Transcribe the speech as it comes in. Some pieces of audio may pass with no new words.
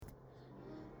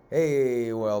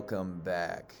Hey, welcome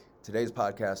back. Today's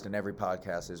podcast and every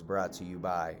podcast is brought to you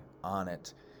by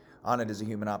Onnit. Onnit is a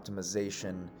human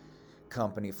optimization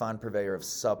company, fine purveyor of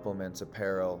supplements,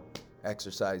 apparel,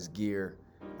 exercise gear.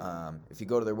 If you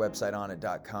go to their website,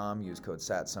 onnit.com, use code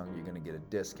SATSUNG, you're going to get a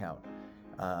discount.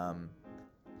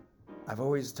 I've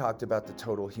always talked about the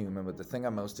Total Human, but the thing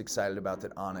I'm most excited about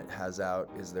that Onnit has out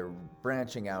is they're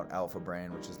branching out Alpha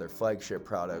Brain, which is their flagship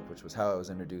product, which was how I was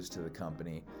introduced to the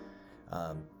company.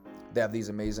 They have these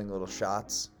amazing little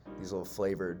shots, these little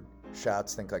flavored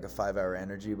shots. Think like a 5-hour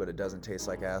energy, but it doesn't taste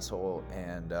like asshole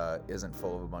and isn't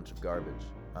full of a bunch of garbage.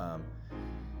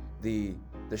 The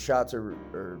shots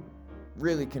are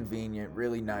really convenient,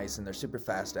 really nice, and they're super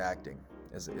fast acting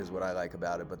is what I like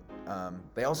about it. But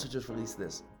they also just released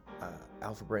this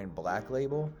Alpha Brain Black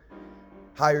Label,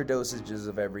 higher dosages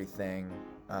of everything.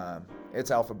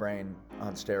 It's Alpha Brain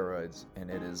on steroids,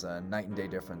 and it is a night and day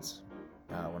difference.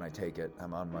 When I take it,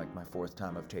 I'm on like my 4th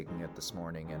time of taking it this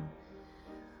morning, and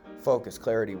focus,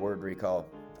 clarity, word recall,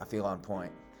 I feel on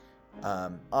point.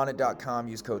 Onnit.com,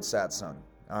 use code SATSUNG.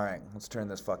 All right, let's turn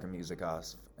this fucking music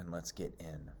off and let's get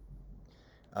in.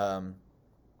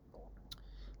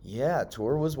 Yeah,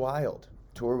 tour was wild.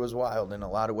 Tour was wild in a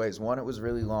lot of ways. One, it was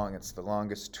really long. It's the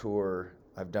longest tour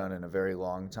I've done in a very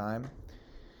long time.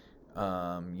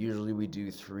 Usually we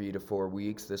do 3 to 4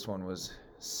 weeks. This one was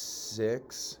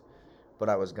 6. But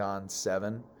I was gone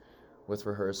 7 with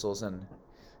rehearsals and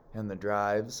the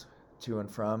drives to and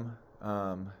from.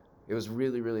 It was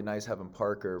really, really nice having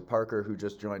Parker, who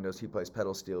just joined us. He plays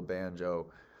pedal steel, banjo,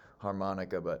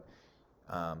 harmonica, but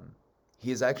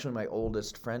he is actually my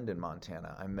oldest friend in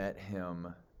Montana. I met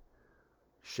him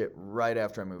right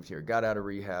after I moved here. Got out of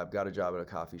rehab, got a job at a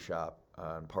coffee shop.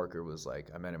 And Parker was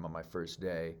like, I met him on my first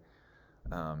day.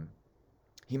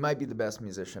 He might be the best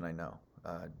musician I know.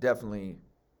 Definitely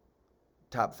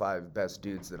top 5 best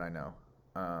dudes that I know.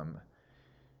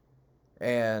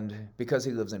 And because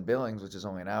he lives in Billings, which is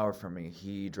only an hour from me,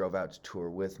 he drove out to tour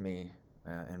with me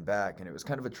and back. And it was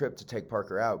kind of a trip to take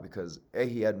Parker out because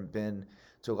he hadn't been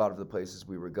to a lot of the places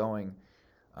we were going.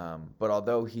 But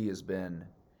although he has been,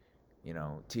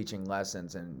 teaching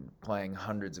lessons and playing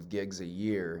hundreds of gigs a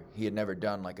year, he had never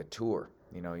done like a tour.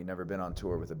 He'd never been on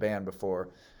tour with a band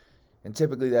before. And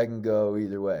typically that can go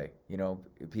either way.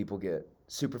 People get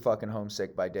super fucking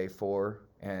homesick by day 4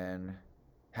 and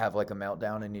have like a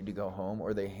meltdown and need to go home,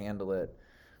 or they handle it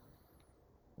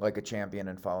like a champion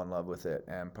and fall in love with it.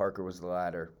 And Parker was the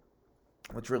latter,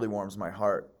 which really warms my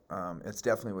heart. It's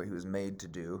definitely what he was made to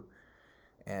do.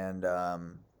 And,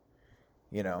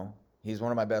 he's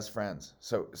one of my best friends.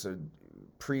 So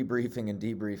pre-briefing and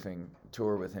debriefing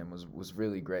tour with him was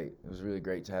really great. It was really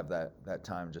great to have that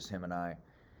time, just him and I.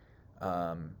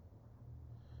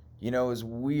 It was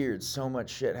weird. So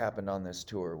much shit happened on this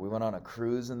tour. We went on a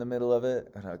cruise in the middle of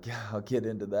it, and I'll get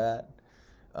into that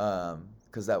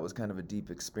because that was kind of a deep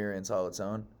experience all its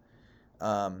own.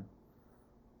 But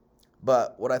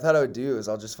what I thought I would do is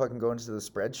I'll just fucking go into the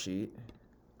spreadsheet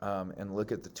and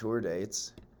look at the tour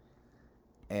dates,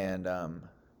 and I'll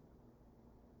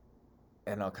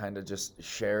kind of just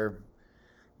share,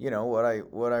 what I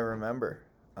remember.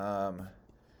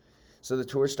 So the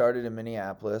tour started in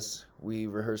Minneapolis. We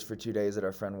rehearsed for 2 days at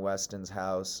our friend Weston's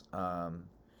house.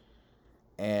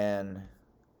 And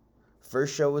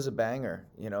first show was a banger.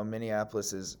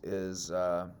 Minneapolis has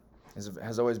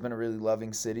always been a really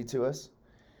loving city to us.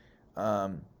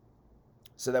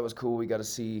 So that was cool. We got to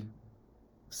see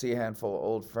a handful of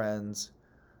old friends.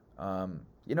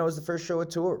 It was the first show of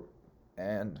tour,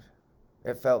 and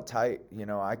it felt tight.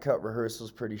 I cut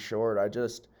rehearsals pretty short.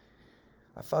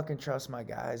 I fucking trust my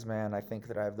guys, man. I think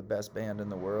that I have the best band in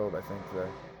the world. I think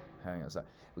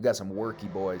we got some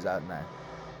worky boys out in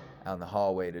the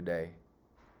hallway today,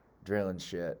 drilling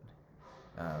shit.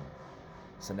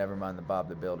 So never mind the Bob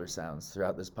the Builder sounds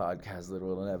throughout this podcast that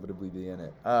will inevitably be in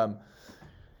it.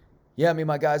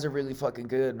 My guys are really fucking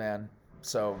good, man.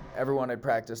 So everyone had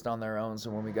practiced on their own.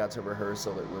 So when we got to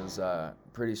rehearsal, it was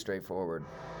pretty straightforward.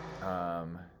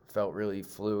 Felt really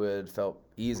fluid, felt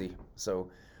easy. So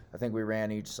I think we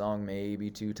ran each song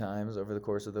maybe 2 times over the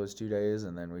course of those 2 days,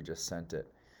 and then we just sent it.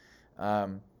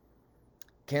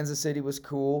 Kansas City was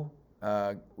cool.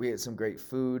 We ate some great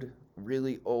food.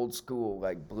 Really old school,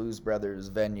 like Blues Brothers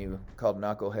venue called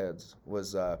Knuckleheads.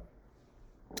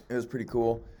 It was pretty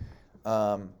cool.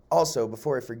 Also,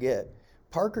 before I forget,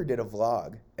 Parker did a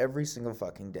vlog every single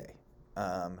fucking day.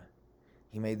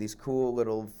 He made these cool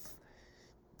little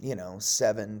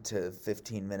 7 to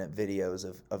 15 minute videos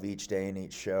of each day and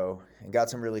each show, and got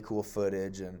some really cool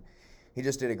footage, and he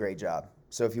just did a great job.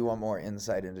 So if you want more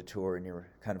insight into tour and you're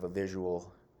kind of a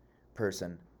visual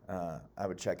person, I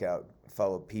would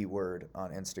follow P Word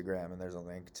on Instagram, and there's a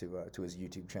link to his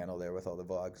YouTube channel there with all the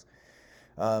vlogs.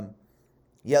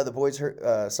 Yeah, the boys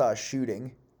saw a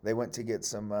shooting. They went to get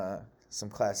some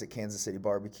classic Kansas City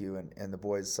barbecue, and the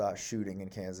boys saw a shooting in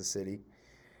Kansas City.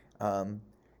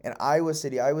 And Iowa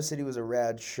City was a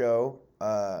rad show.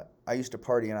 I used to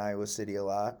party in Iowa City a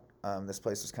lot. This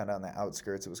place was kind of on the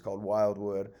outskirts. It was called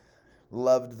Wildwood.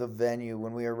 Loved the venue.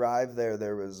 When we arrived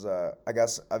there was,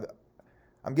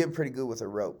 I'm getting pretty good with a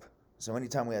rope. So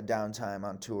anytime we had downtime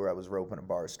on tour, I was roping a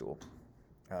bar stool.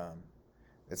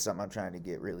 It's something I'm trying to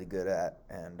get really good at,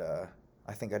 and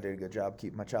I think I did a good job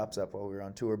keeping my chops up while we were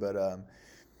on tour. But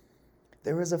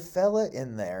there was a fella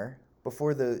in there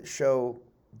before the show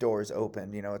doors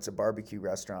opened. You know, it's a barbecue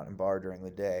restaurant and bar during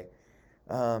the day.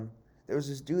 There was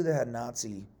this dude that had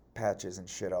Nazi patches and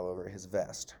shit all over his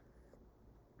vest.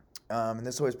 And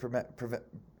this always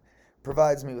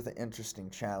provides me with an interesting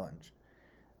challenge.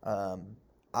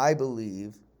 I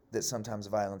believe that sometimes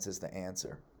violence is the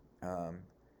answer.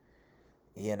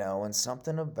 You know, and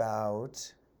something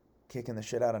about kicking the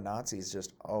shit out of Nazis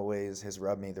just always has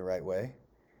rubbed me the right way.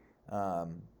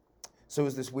 So it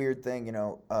was this weird thing, you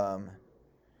know,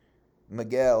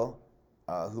 Miguel,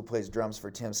 who plays drums for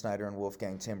Tim Snyder and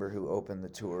Wolfgang Timber, who opened the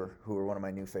tour, who are one of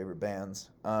my new favorite bands.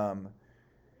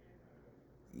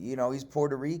 You know, he's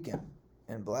Puerto Rican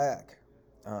and black.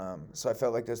 So I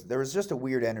felt like there was just a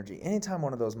weird energy. Anytime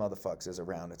one of those motherfuckers is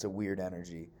around, it's a weird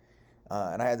energy.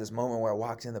 And I had this moment where I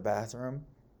walked in the bathroom,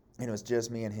 and it was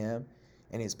just me and him,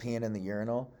 and he's peeing in the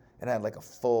urinal, and I had like a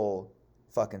full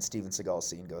fucking Steven Seagal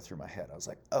scene go through my head. I was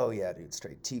like, oh yeah, dude,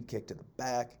 straight teep kick to the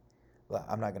back. Well,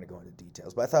 I'm not going to go into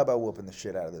details, but I thought about whooping the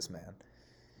shit out of this man.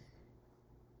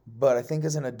 But I think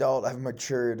as an adult, I've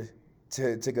matured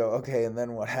to go, okay, and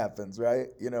then what happens, right?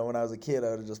 You know, when I was a kid,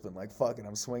 I would have just been like, fuck it,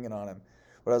 I'm swinging on him.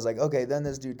 But I was like, okay, then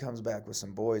this dude comes back with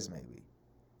some boys maybe.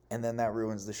 And then that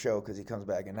ruins the show because he comes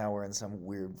back and now we're in some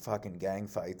weird fucking gang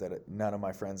fight that none of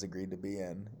my friends agreed to be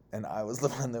in. And I was the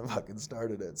one that fucking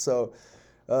started it. So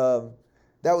that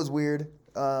was weird.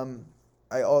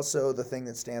 The thing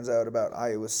that stands out about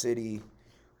Iowa City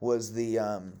was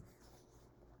the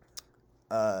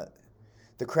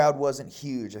crowd wasn't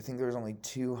huge. I think there was only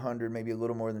 200, maybe a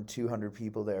little more than 200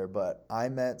 people there. But I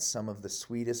met some of the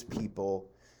sweetest people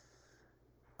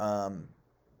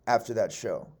after that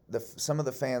show. Some of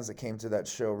the fans that came to that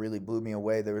show really blew me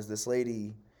away. There was this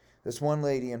one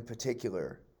lady in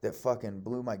particular that fucking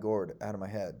blew my gourd out of my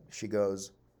head. She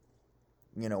goes,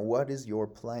 you know, what is your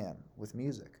plan with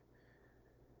music?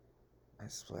 I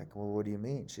was like, well, what do you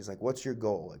mean? She's like, what's your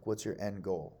goal? Like, what's your end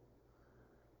goal?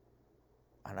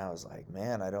 And I was like,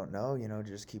 man, I don't know, you know,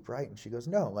 just keep writing. She goes,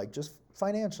 no, like just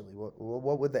financially,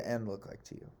 what would the end look like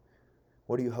to you?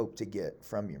 What do you hope to get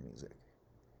from your music?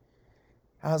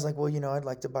 I was like, well, you know, I'd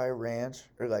like to buy a ranch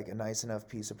or like a nice enough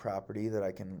piece of property that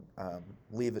I can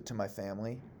leave it to my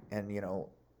family, and, you know,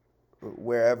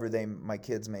 wherever my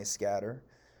kids may scatter,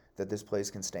 that this place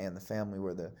can stay in the family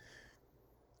where the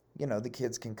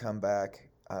kids can come back,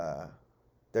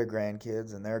 their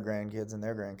grandkids and their grandkids and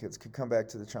their grandkids could come back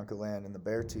to the chunk of land in the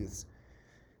Beartooths,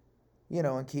 you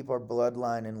know, and keep our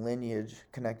bloodline and lineage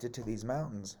connected to these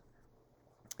mountains.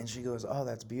 And she goes, oh,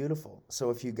 that's beautiful.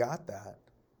 So if you got that,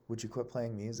 would you quit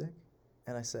playing music?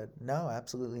 And I said, no,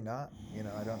 absolutely not. You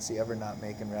know, I don't see ever not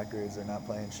making records or not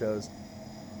playing shows.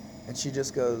 And she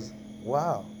just goes,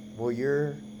 wow, well,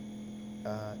 you're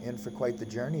in for quite the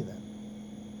journey then.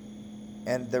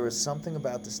 And there was something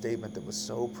about the statement that was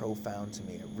so profound to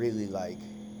me.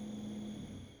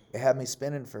 It had me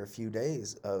spinning for a few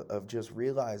days of just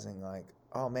realizing like,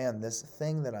 oh man, this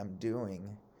thing that I'm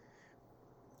doing,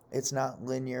 it's not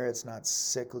linear, it's not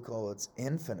cyclical, it's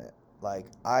infinite. Like,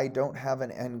 I don't have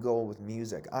an end goal with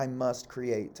music. I must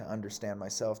create to understand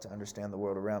myself, to understand the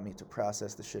world around me, to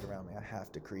process the shit around me. I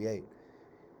have to create.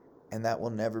 And that will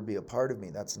never be a part of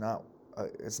me. It's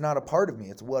not a part of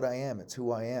me. It's what I am. It's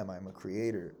who I am. I'm a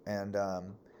creator. And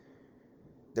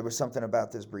there was something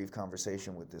about this brief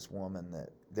conversation with this woman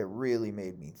that really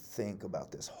made me think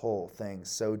about this whole thing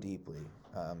so deeply.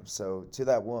 So to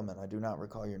that woman, I do not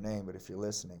recall your name, but if you're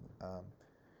listening,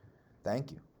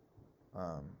 thank you.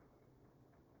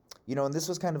 You know, and this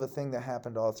was kind of a thing that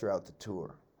happened all throughout the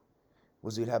tour,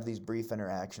 was we'd have these brief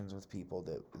interactions with people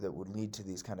that would lead to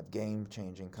these kind of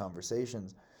game-changing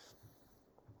conversations.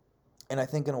 And I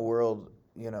think in a world,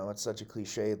 you know, it's such a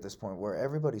cliche at this point where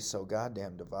everybody's so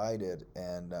goddamn divided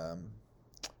and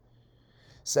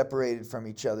separated from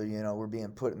each other. You know, we're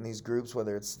being put in these groups,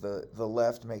 whether it's the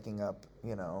left making up,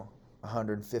 you know,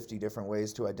 150 different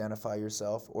ways to identify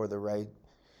yourself, or the right,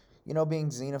 you know, being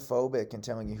xenophobic and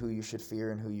telling you who you should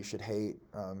fear and who you should hate.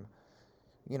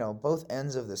 both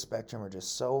ends of the spectrum are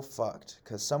just so fucked,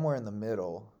 because somewhere in the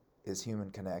middle is human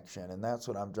connection, and that's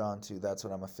what I'm drawn to, that's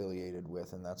what I'm affiliated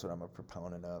with, and that's what I'm a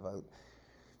proponent of.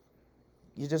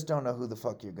 You just don't know who the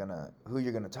fuck you're gonna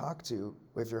talk to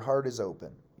if your heart is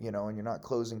open, and you're not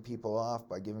closing people off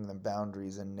by giving them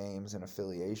boundaries and names and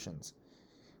affiliations.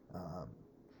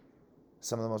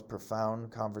 Some of the most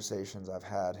profound conversations I've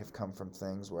had have come from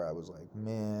things where I was like,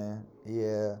 man,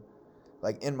 yeah,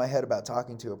 like in my head about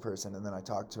talking to a person, and then I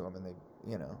talk to them and they,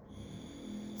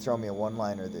 throw me a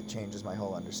one-liner that changes my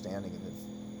whole understanding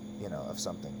of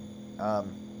something.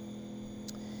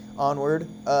 Onward,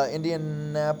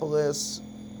 Indianapolis,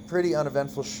 pretty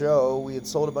uneventful show. We had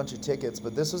sold a bunch of tickets,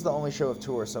 but this was the only show of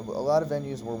tour, so a lot of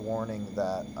venues were warning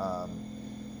that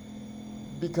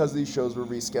because these shows were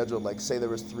rescheduled, like say there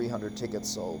was 300 tickets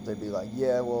sold, they'd be like,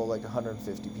 yeah, well, like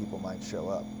 150 people might show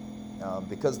up.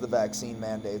 Because of the vaccine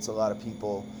mandates, a lot of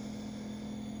people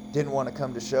didn't want to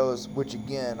come to shows, which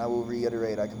again, I will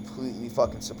reiterate, I completely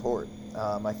fucking support.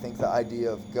 I think the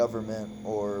idea of government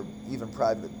or even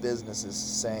private businesses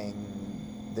saying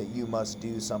that you must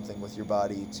do something with your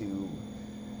body to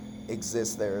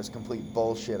exist there is complete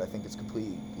bullshit. I think it's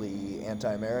completely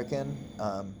anti-American.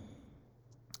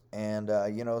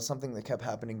 Something that kept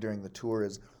happening during the tour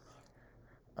is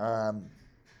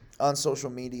on social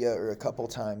media or a couple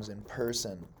times in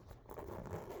person,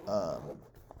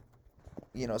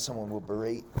 someone will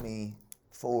berate me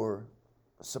for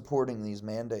supporting these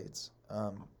mandates.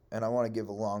 And I want to give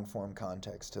a long form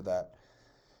context to that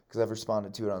because I've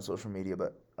responded to it on social media.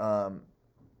 But, I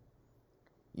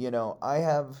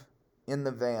have in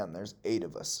the van, there's 8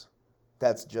 of us.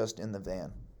 That's just in the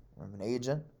van. I have an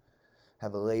agent,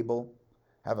 have a label,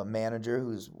 have a manager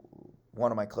who's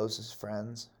one of my closest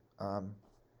friends. And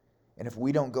if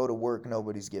we don't go to work,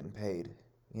 nobody's getting paid.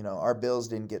 Our bills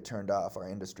didn't get turned off. Our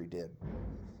industry did.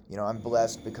 I'm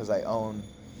blessed because I own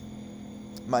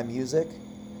my music.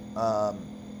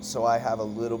 So I have a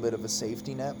little bit of a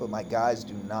safety net, but my guys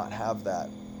do not have that.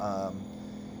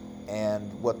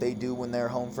 And what they do when they're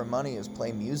home for money is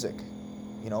play music,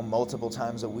 multiple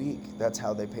times a week. That's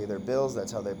how they pay their bills.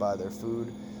 That's how they buy their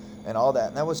food and all that.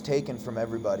 And that was taken from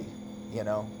everybody,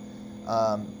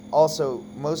 Also,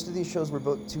 most of these shows were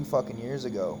booked 2 fucking years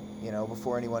ago,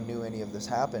 before anyone knew any of this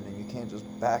happened. And you can't just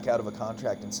back out of a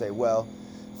contract and say, well,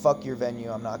 fuck your venue,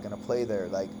 I'm not going to play there.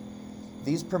 Like,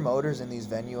 these promoters and these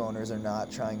venue owners are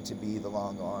not trying to be the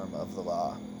long arm of the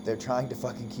law. They're trying to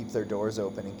fucking keep their doors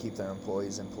open and keep their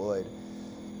employees employed.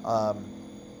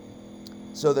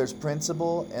 So there's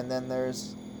principle, and then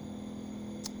there's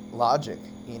logic,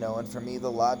 and for me,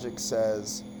 the logic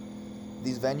says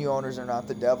these venue owners are not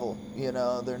the devil.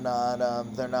 They're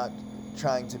not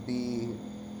trying to be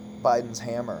Biden's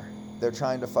hammer. They're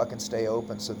trying to fucking stay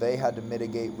open. So they had to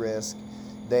mitigate risk.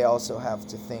 They also have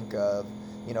to think of,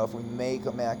 if we make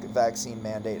a vaccine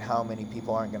mandate, how many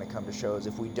people aren't going to come to shows?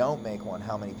 If we don't make one,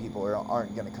 how many people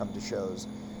aren't going to come to shows?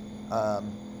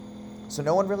 So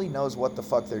no one really knows what the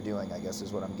fuck they're doing, I guess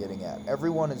is what I'm getting at.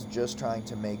 Everyone is just trying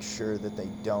to make sure that they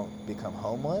don't become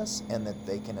homeless and that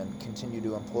they can continue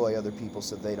to employ other people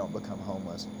so they don't become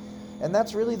homeless. And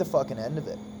that's really the fucking end of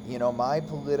it. My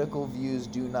political views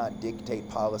do not dictate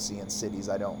policy in cities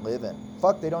I don't live in.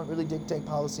 Fuck, they don't really dictate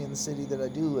policy in the city that I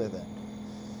do live in.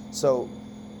 So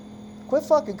quit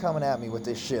fucking coming at me with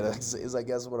this shit is I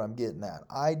guess what I'm getting at.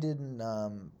 I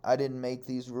didn't make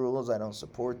these rules. I don't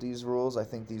support these rules. I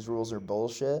think these rules are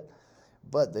bullshit.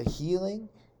 But the healing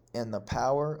and the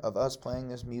power of us playing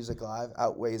this music live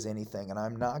outweighs anything. And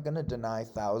I'm not going to deny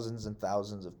thousands and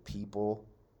thousands of people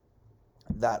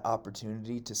that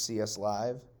opportunity to see us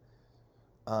live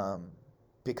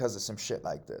because of some shit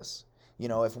like this.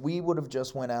 If we would have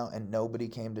just went out and nobody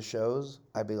came to shows,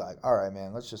 I'd be like, all right,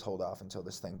 man, let's just hold off until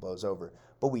this thing blows over.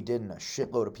 But we didn't. A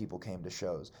shitload of people came to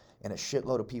shows, and a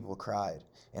shitload of people cried,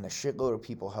 and a shitload of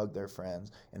people hugged their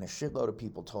friends, and a shitload of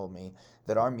people told me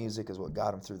that our music is what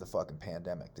got them through the fucking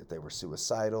pandemic, that they were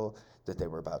suicidal, that they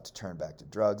were about to turn back to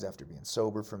drugs after being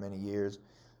sober for many years.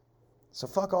 So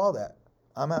fuck all that.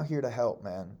 I'm out here to help,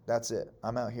 man. That's it.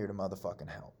 I'm out here to motherfucking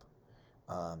help.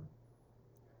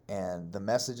 And the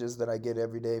messages that I get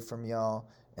every day from y'all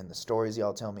and the stories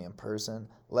y'all tell me in person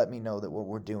let me know that what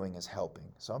we're doing is helping.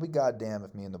 So I'll be goddamn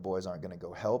if me and the boys aren't going to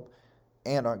go help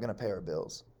and aren't going to pay our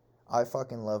bills. I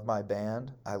fucking love my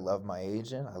band. I love my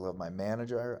agent. I love my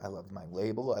manager. I love my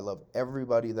label. I love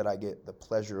everybody that I get the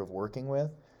pleasure of working with.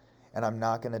 And I'm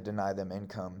not going to deny them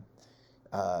income,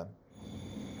 as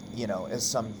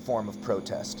some form of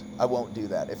protest. I won't do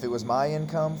that. If it was my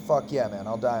income, fuck yeah, man.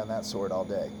 I'll die on that sword all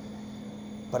day.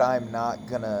 But I'm not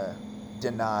going to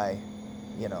deny,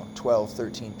 12,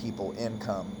 13 people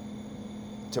income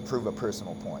to prove a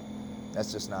personal point.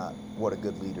 That's just not what a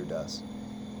good leader does.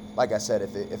 Like I said,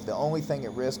 if the only thing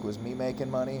at risk was me making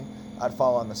money, I'd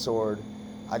fall on the sword.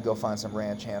 I'd go find some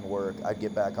ranch hand work. I'd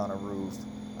get back on a roof.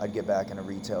 I'd get back in a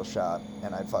retail shop,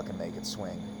 and I'd fucking make it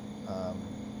swing.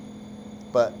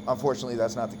 But unfortunately,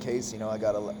 that's not the case. You know, I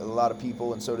got a lot of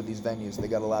people, and so do these venues. They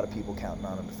got a lot of people counting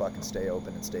on them to fucking stay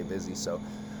open and stay busy. So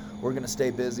we're going to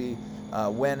stay busy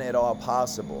when at all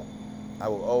possible. I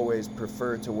will always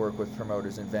prefer to work with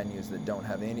promoters and venues that don't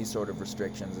have any sort of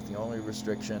restrictions. If the only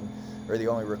restriction, or the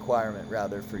only requirement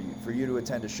rather, for you to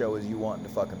attend a show is you wanting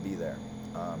to fucking be there.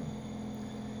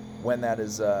 When that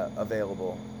is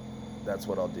available, that's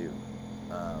what I'll do.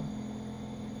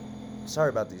 Sorry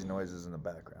about these noises in the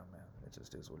background, man. It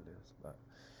just is what it is.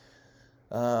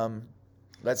 But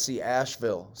let's see,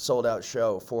 Asheville, sold out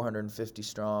show, 450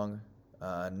 strong.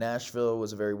 Nashville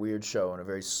was a very weird show in a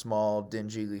very small,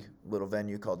 dingy little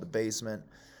venue called The Basement.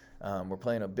 We're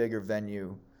playing a bigger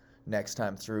venue next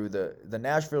time through. The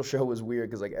Nashville show was weird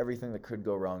because like everything that could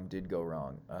go wrong did go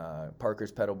wrong.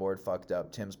 Parker's pedal board fucked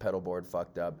up. Tim's pedal board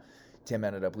fucked up. Tim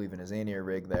ended up leaving his in-ear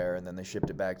rig there, and then they shipped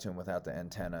it back to him without the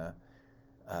antenna.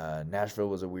 Nashville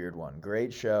was a weird one.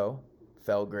 Great show.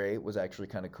 Felt great. Was actually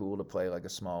kind of cool to play like a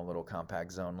small little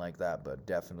compact zone like that, but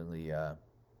definitely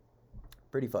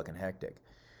pretty fucking hectic.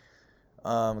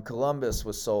 Columbus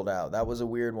was sold out. That was a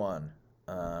weird one.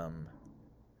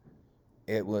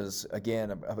 It was,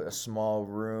 again, a small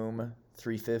room,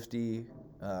 350,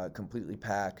 completely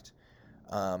packed.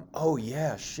 Oh,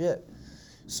 yeah, shit.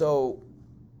 So,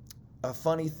 a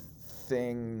funny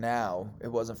thing now, it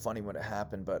wasn't funny when it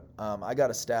happened, but I got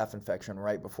a staph infection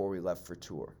right before we left for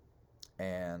tour.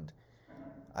 And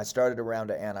I started a round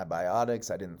of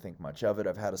antibiotics. I didn't think much of it.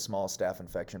 I've had a small staph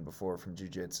infection before from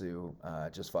jiu-jitsu.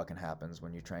 It just fucking happens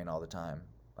when you train all the time.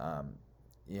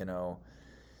 You know,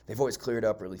 they've always cleared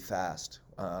up really fast.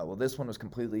 Well, this one was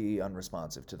completely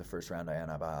unresponsive to the first round of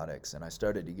antibiotics, and I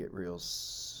started to get real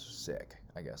sick,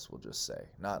 I guess we'll just say.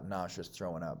 Not nauseous,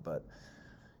 throwing up, but,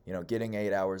 you know, getting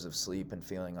 8 hours of sleep and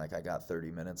feeling like I got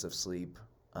 30 minutes of sleep.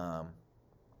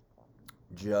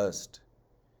 Just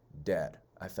dead.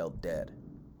 I felt dead.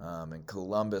 And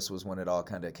Columbus was when it all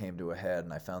kind of came to a head,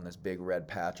 and I found this big red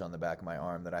patch on the back of my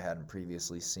arm that I hadn't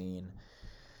previously seen.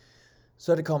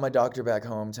 So I had to call my doctor back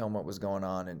home, tell him what was going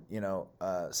on. And, you know,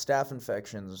 staph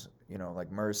infections, you know,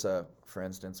 like MRSA, for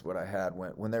instance, what I had,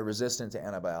 when they're resistant to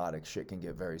antibiotics, shit can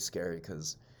get very scary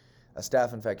because a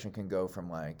staph infection can go from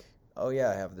like, oh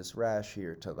yeah, I have this rash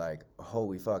here, to like,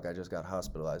 holy fuck, I just got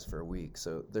hospitalized for a week.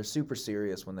 So they're super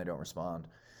serious when they don't respond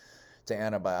to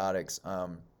antibiotics.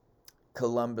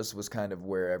 Columbus was kind of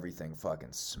where everything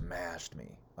fucking smashed me.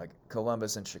 Like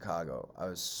Columbus and Chicago. I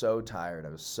was so tired. I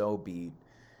was so beat.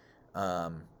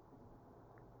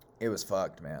 It was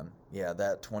fucked, man. Yeah,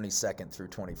 that 22nd through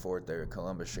 24th there,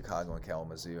 Columbus, Chicago, and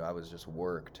Kalamazoo, I was just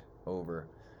worked over.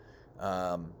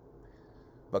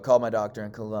 But called my doctor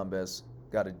in Columbus,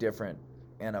 got a different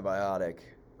antibiotic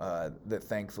that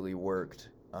thankfully worked.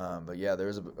 But yeah, there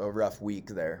was a rough week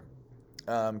there.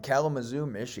 Kalamazoo,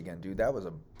 Michigan, dude, that was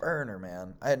a burner,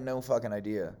 man. I had no fucking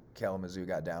idea Kalamazoo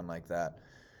got down like that.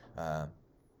 I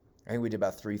think we did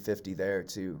about 350 there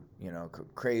too. You know,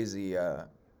 crazy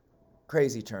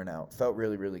turnout. Felt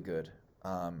really, really good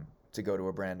to go to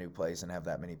a brand new place and have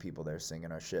that many people there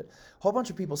singing our shit. Whole bunch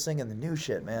of people singing the new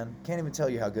shit, man. Can't even tell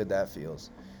you how good that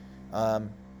feels.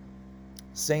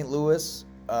 St. Louis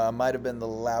might have been the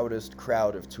loudest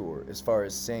crowd of tour as far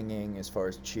as singing, as far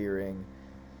as cheering.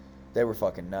 They were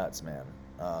fucking nuts, man.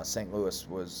 St. Louis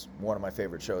was one of my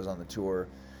favorite shows on the tour.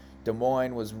 Des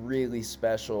Moines was really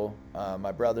special.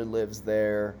 My brother lives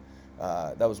there.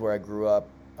 That was where I grew up.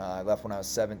 I left when I was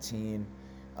 17.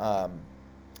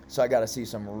 So I got to see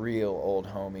some real old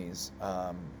homies,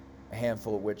 a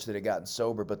handful of which that had gotten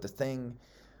sober. But the thing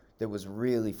that was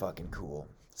really fucking cool,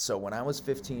 so when I was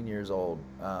 15 years old,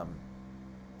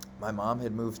 my mom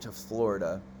had moved to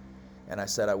Florida, and I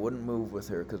said I wouldn't move with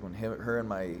her because when her and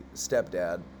my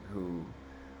stepdad, who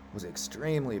was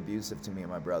extremely abusive to me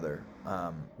and my brother,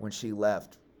 when she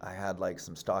left, I had like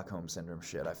some Stockholm syndrome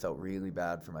shit. I felt really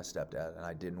bad for my stepdad, and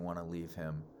I didn't want to leave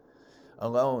him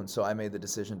alone, so I made the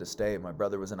decision to stay. My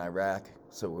brother was in Iraq,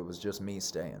 so it was just me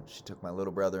staying. She took my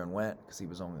little brother and went because he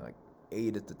was only like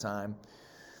 8 at the time.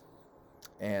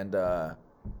 And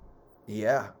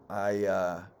yeah,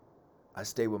 I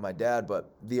stayed with my dad,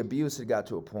 but the abuse had got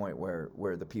to a point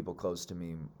where the people close to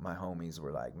me, my homies,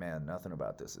 were like, man, nothing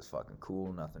about this is fucking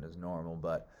cool, nothing is normal.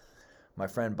 But my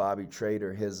friend Bobby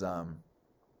Trader, his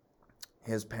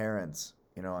parents,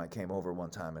 you know, I came over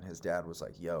one time and his dad was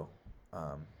like, yo,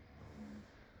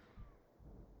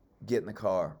 get in the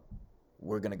car,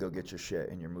 we're going to go get your shit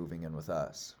and you're moving in with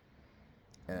us.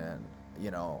 And,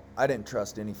 I didn't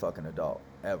trust any fucking adult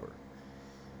ever.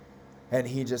 And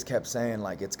he just kept saying,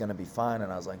 like, it's going to be fine.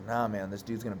 And I was like, nah, man, this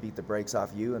dude's going to beat the brakes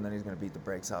off you, and then he's going to beat the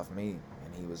brakes off me.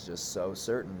 And he was just so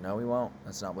certain. No, he won't.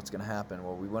 That's not what's going to happen.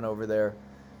 Well, we went over there.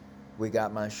 We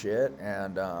got my shit.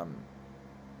 And,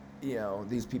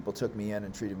 these people took me in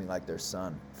and treated me like their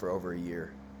son for over a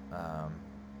year.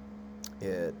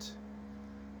 It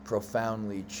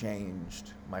profoundly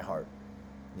changed my heart.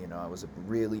 I was a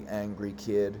really angry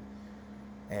kid.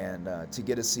 And to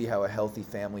get to see how a healthy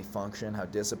family function, how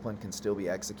discipline can still be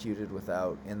executed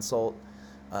without insult,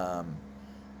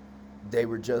 they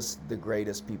were just the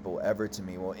greatest people ever to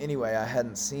me. Well, anyway, I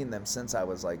hadn't seen them since I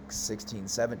was like 16,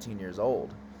 17 years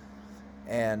old.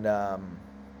 And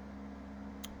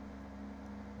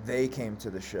they came to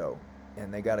the show,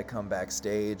 and they got to come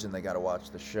backstage, and they got to watch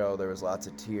the show. There was lots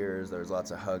of tears. There was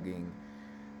lots of hugging.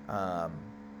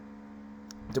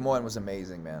 Des Moines was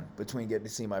amazing, man. Between getting to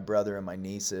see my brother and my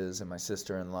nieces and my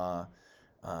sister-in-law,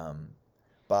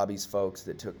 Bobby's folks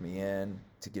that took me in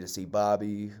to get to see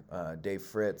Bobby, Dave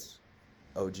Fritz,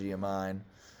 OG of mine.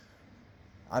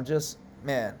 I'm just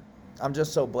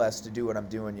so blessed to do what I'm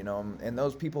doing, and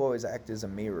those people always act as a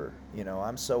mirror.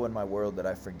 I'm so in my world that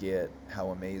I forget how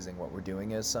amazing what we're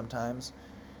doing is sometimes.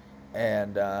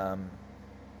 And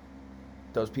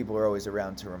those people are always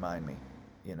around to remind me,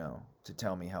 to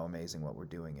tell me how amazing what we're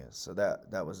doing is. So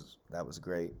that was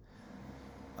great.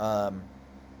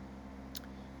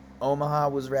 Omaha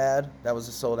was rad. That was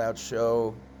a sold out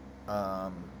show.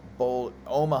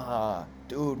 Omaha,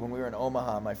 dude, when we were in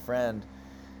Omaha, my friend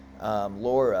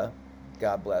Laura,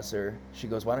 God bless her, she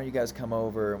goes, why don't you guys come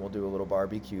over and we'll do a little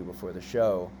barbecue before the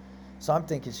show? So I'm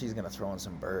thinking she's gonna throw in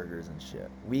some burgers and shit.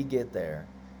 We get there.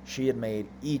 She had made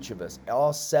each of us,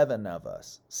 all seven of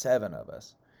us,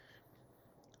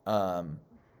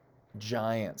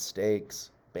 giant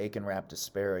steaks, bacon wrapped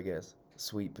asparagus,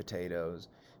 sweet potatoes,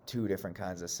 2 different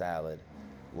kinds of salad.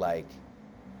 Like,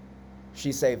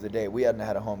 she saved the day. We hadn't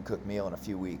had a home cooked meal in a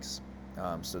few weeks.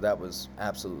 So that was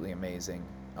absolutely amazing.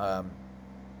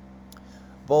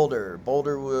 Boulder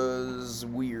was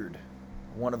weird.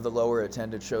 One of the lower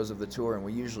attended shows of the tour, and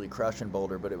we usually crush in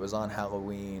Boulder, but it was on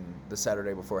Halloween, the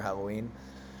Saturday before Halloween.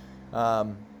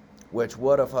 Which,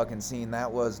 what a fucking scene that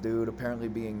was, dude. Apparently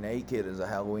being naked is a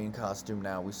Halloween costume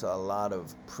now. We saw a lot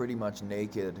of pretty much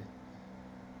naked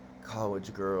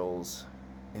college girls,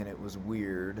 and it was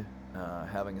weird.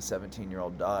 Having a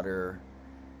 17-year-old daughter,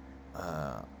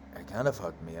 it kind of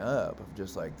fucked me up of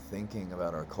just like thinking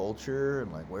about our culture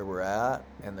and like where we're at.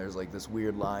 And there's like this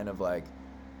weird line of like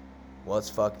what's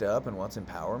fucked up and what's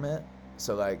empowerment.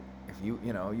 So like if you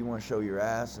want to show your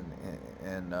ass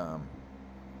and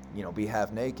be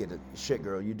half naked, shit,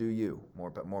 girl, you do you.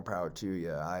 More power to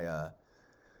you.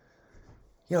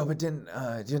 But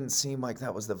didn't seem like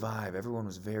that was the vibe. Everyone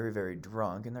was very, very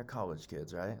drunk, and they're college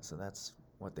kids, right? So that's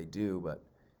what they do. But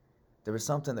there was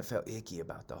something that felt icky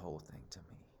about the whole thing to me.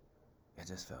 It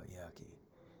just felt yucky.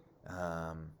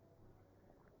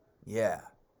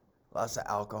 Lots of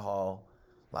alcohol,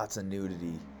 lots of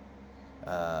nudity.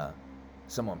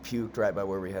 Someone puked right by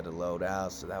where we had to load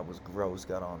out, so that was gross.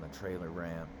 Got on the trailer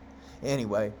ramp.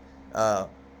 Anyway,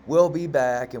 we'll be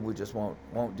back, and we just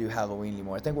won't do Halloween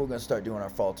anymore. I think we're going to start doing our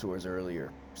fall tours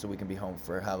earlier so we can be home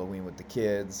for Halloween with the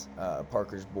kids.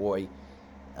 Parker's boy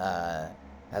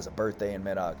has a birthday in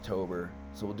mid-October,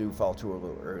 so we'll do fall tour a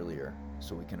little earlier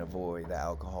so we can avoid the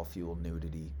alcohol-fueled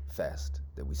nudity fest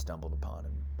that we stumbled upon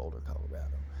in Boulder,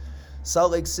 Colorado.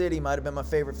 Salt Lake City might have been my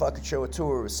favorite fucking show of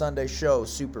tour. It was Sunday show,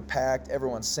 super packed,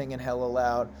 everyone's singing hella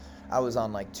loud. I was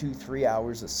on like 2-3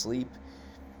 hours of sleep,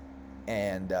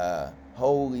 and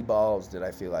holy balls did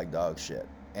I feel like dog shit.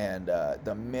 And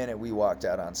the minute we walked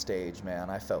out on stage,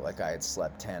 man, I felt like I had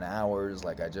slept 10 hours,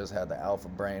 like I just had the alpha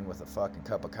brain with a fucking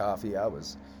cup of coffee. I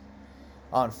was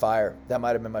on fire. That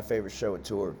might have been my favorite show of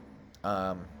tour.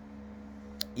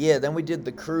 Then we did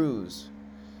the cruise.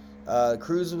 The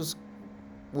cruise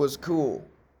was cool.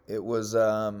 It was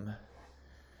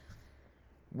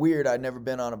weird. I'd never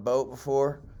been on a boat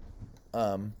before.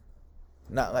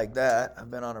 Not like that. I've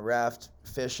been on a raft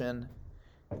fishing,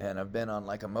 and I've been on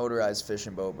like a motorized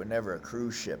fishing boat, but never a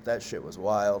cruise ship. That shit was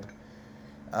wild.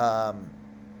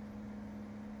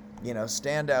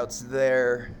 Standouts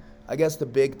there. I guess the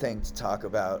big thing to talk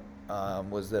about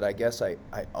was that I guess I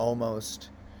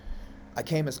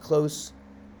came as close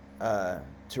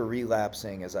to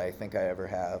relapsing as I think I ever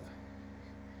have.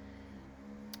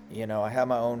 I had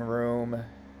my own room.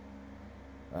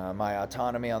 My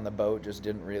autonomy on the boat just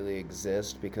didn't really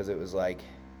exist because it was like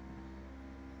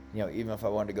you know, even if I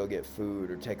wanted to go get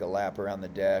food or take a lap around the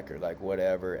deck or like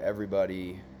whatever,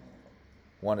 everybody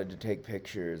wanted to take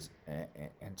pictures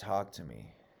and talk to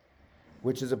me,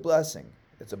 which is a blessing.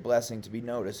 It's a blessing to be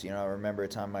noticed. You know, I remember a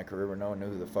time in my career where no one knew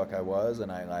who the fuck I was,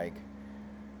 and I like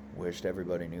wished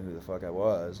everybody knew who the fuck I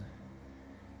was.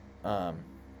 Um,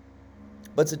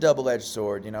 but it's a double-edged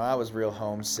sword. You know, I was real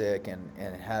homesick and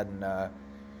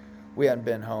we hadn't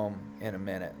been home in a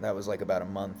minute. That was like about a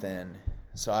month in,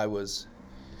 so I was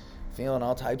feeling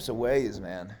all types of ways,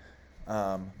 man.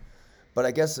 But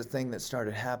I guess the thing that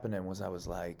started happening was I was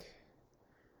like,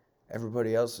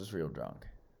 everybody else was real drunk.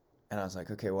 And I was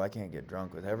like, okay, well, I can't get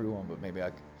drunk with everyone, but maybe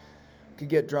I could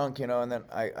get drunk, you know. And then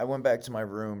I went back to my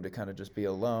room to kind of just be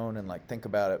alone and like think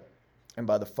about it. And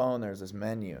by the phone, there's this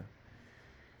menu.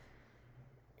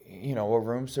 You know, or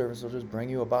room service will just bring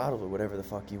you a bottle or whatever the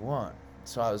fuck you want.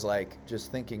 So I was like, just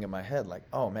thinking in my head, like,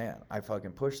 oh man, I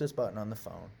fucking pushed this button on the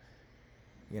phone.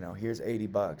 You know, here's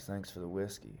 $80. Thanks for the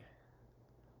whiskey.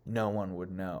 No one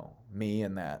would know. Me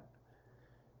and the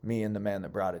man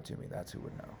that brought it to me, that's who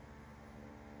would know.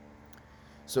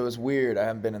 So it was weird. I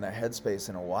haven't been in that headspace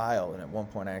in a while. And at one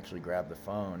point I actually grabbed the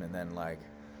phone and then like,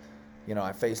 you know,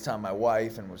 I FaceTimed my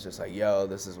wife and was just like, yo,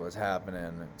 this is what's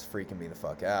happening. It's freaking me the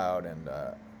fuck out. And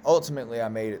ultimately I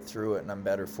made it through it and I'm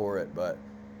better for it. But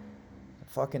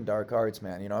fucking dark arts,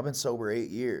 man. You know, I've been sober 8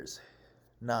 years,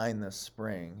 9 this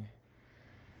spring.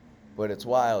 But it's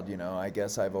wild, you know. I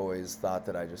guess I've always thought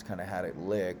that I just kind of had it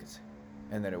licked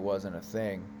and that it wasn't a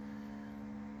thing.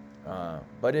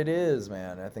 But it is,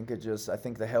 man. I think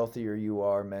the healthier you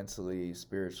are mentally,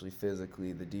 spiritually,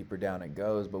 physically, the deeper down it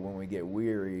goes. But when we get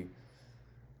weary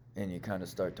and you kind of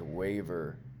start to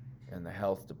waver in the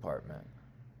health department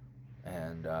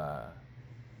and,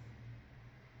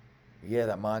 yeah,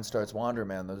 that mind starts wandering,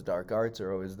 man. Those dark arts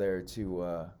are always there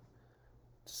to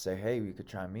say, hey, you could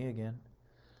try me again.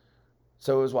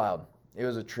 So it was wild. It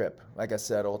was a trip. Like I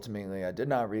said, ultimately, I did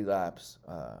not relapse,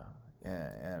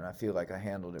 and I feel like I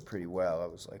handled it pretty well. I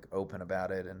was like open about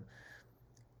it and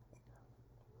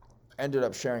ended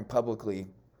up sharing publicly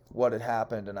what had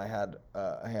happened, and I had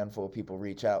a handful of people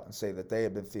reach out and say that they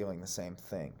had been feeling the same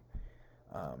thing,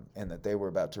 and that they were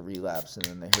about to relapse, and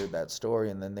then they heard that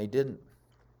story, and then they didn't.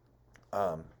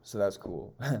 So that's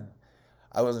cool.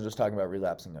 I wasn't just talking about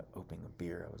relapsing, opening a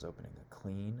beer. I was opening a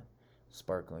clean,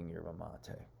 sparkling yerba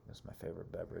mate. It's my favorite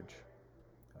beverage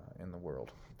in the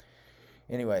world.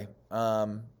 Anyway,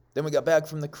 then we got back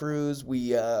from the cruise.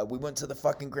 We went to the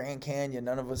fucking Grand Canyon.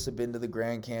 None of us had been to the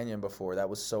Grand Canyon before. That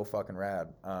was so fucking rad.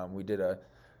 We did I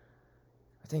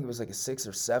think it was like a 6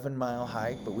 or 7 mile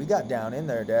hike, but we got down in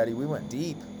there, Daddy. We went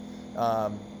deep.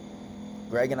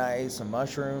 Greg and I ate some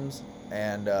mushrooms,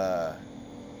 and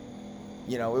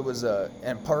you know, it was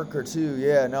and Parker too.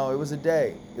 Yeah, no, it was a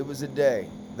day. It was a day.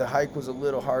 The hike was a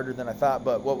little harder than I thought,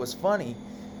 but what was funny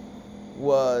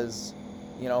was,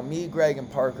 you know, me, Greg, and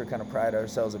Parker kind of pride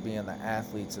ourselves of being the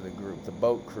athletes of the group, the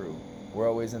boat crew. We're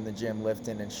always in the gym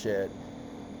lifting and shit.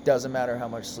 Doesn't matter how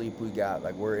much sleep we got,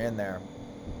 like we're in there.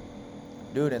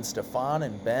 Dude, and Stefan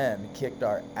and Ben kicked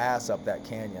our ass up that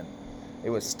canyon. It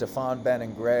was Stefan, Ben,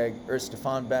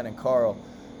 and Carl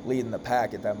leading the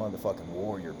pack at that motherfucking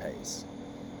warrior pace.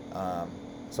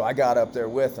 So I got up there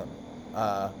with them.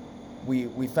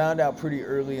 We found out pretty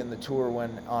early in the tour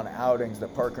when on outings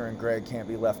that Parker and Greg can't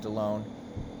be left alone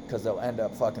because they'll end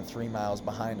up fucking 3 miles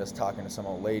behind us talking to some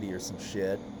old lady or some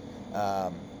shit.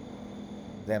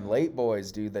 Them late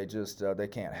boys, dude, they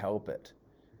can't help it.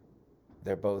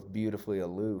 They're both beautifully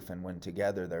aloof, and when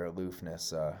together their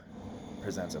aloofness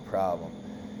presents a problem.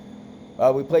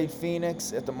 We played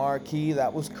Phoenix at the Marquee.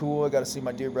 That was cool. I got to see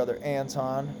my dear brother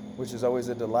Anton, which is always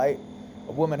a delight.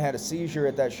 A woman had a seizure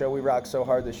at that show. We rocked so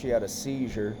hard that she had a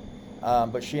seizure,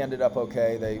 but she ended up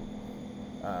okay.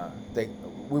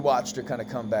 We watched her kind of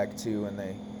come back to, and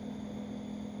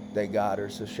they got her.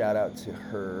 So shout out to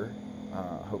her.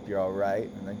 Hope you're all right,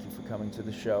 and thank you for coming to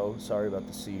the show. Sorry about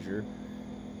the seizure.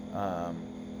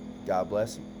 God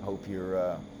bless you. Hope you're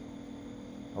up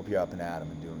and at 'em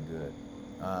and doing good.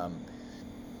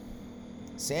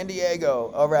 San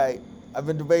Diego. All right. I've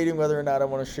been debating whether or not I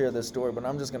want to share this story, but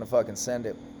I'm just going to fucking send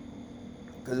it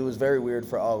because it was very weird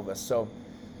for all of us. So,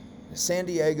 San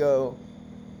Diego,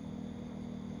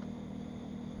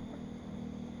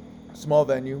 small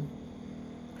venue.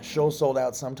 Show sold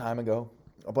out some time ago.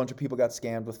 A bunch of people got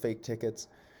scammed with fake tickets.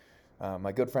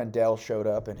 My good friend Dell showed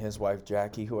up and his wife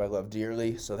Jackie, who I love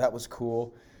dearly, so that was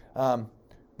cool. But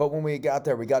when we got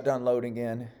there, we got done loading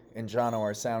in, and Jono,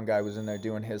 our sound guy, was in there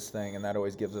doing his thing, and that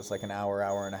always gives us like an hour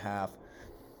and a half.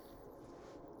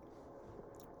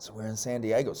 So we're in San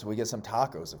Diego, so we get some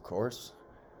tacos, of course.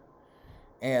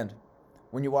 And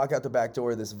When you walk out the back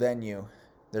door of this venue,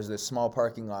 there's this small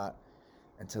parking lot,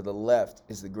 and to the left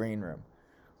is the green room.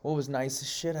 Well, it was nice as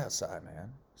shit outside,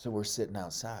 man. So we're sitting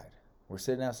outside. We're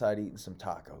sitting outside eating some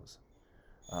tacos.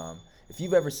 If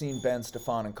you've ever seen Ben,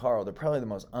 Stefan, and Carl, they're probably the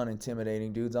most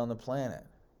unintimidating dudes on the planet.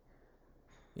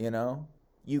 You know?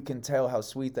 You can tell how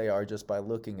sweet they are just by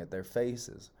looking at their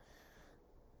faces.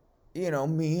 You know,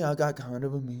 me, I got kind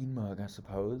of a mean mug, I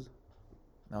suppose.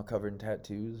 Now covered in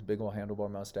tattoos, big old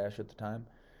handlebar mustache at the time.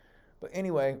 But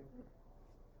anyway,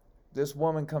 this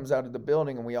woman comes out of the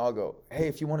building and we all go, hey,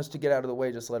 if you want us to get out of the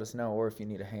way, just let us know, or if you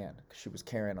need a hand. Because she was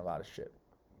carrying a lot of shit.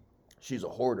 She's a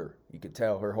hoarder. You could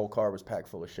tell her whole car was packed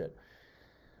full of shit.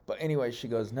 But anyway, she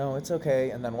goes, no, it's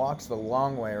okay, and then walks the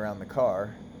long way around the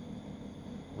car,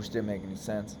 which didn't make any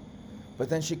sense. But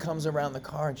then she comes around the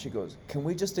car and she goes, can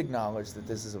we just acknowledge that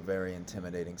this is a very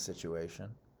intimidating situation?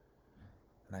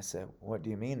 And I said, what do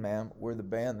you mean, ma'am? We're the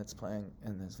band that's playing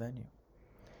in this venue.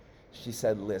 She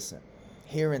said, listen,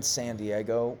 here in San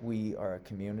Diego, we are a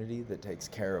community that takes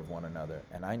care of one another,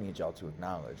 and I need y'all to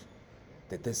acknowledge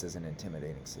that this is an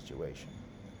intimidating situation.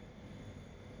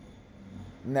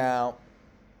 Now,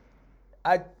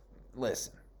 I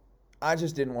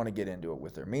just didn't want to get into it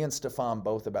with her. Me and Stefan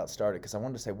both about started because I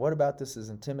wanted to say, what about this is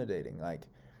intimidating? Like,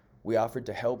 we offered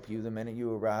to help you the minute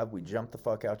you arrived. We jumped the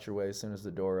fuck out your way as soon as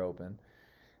the door opened.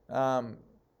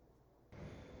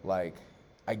 Like,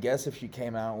 I guess if she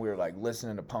came out and we were like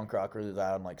listening to punk rock really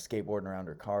loud and like skateboarding around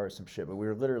her car or some shit, but we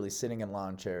were literally sitting in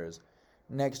lawn chairs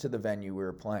next to the venue we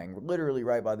were playing, literally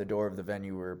right by the door of the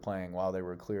venue we were playing while they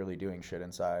were clearly doing shit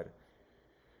inside.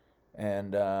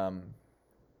 And,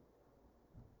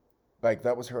 like,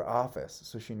 that was her office,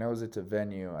 so she knows it's a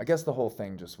venue. I guess the whole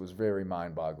thing just was very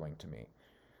mind-boggling to me.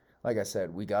 Like I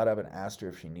said, we got up and asked her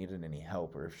if she needed any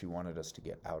help or if she wanted us to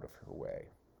get out of her way.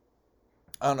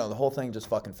 I don't know, the whole thing just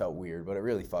fucking felt weird, but it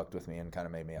really fucked with me and kind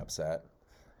of made me upset.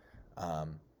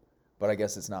 But I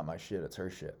guess it's not my shit, it's her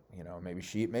shit. You know, maybe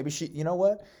she, you know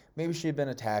what? Maybe she had been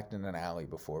attacked in an alley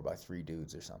before by 3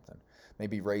 dudes or something.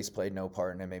 Maybe race played no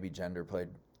part in it, maybe gender played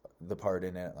the part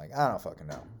in it. Like, I don't fucking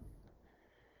know.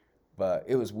 But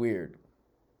it was weird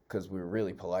because we were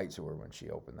really polite to her when she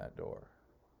opened that door.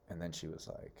 And then she was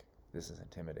like, this is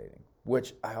intimidating.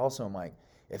 Which I also am like,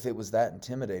 if it was that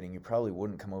intimidating, you probably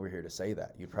wouldn't come over here to say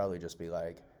that. You'd probably just be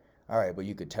like, all right, but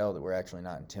you could tell that we're actually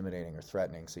not intimidating or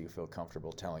threatening, so you feel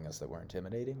comfortable telling us that we're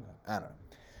intimidating? I don't know.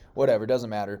 Whatever, doesn't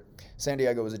matter. San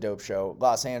Diego was a dope show.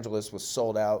 Los Angeles was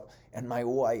sold out. And my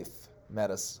wife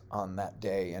met us on that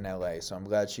day in LA, so I'm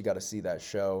glad she got to see that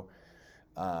show.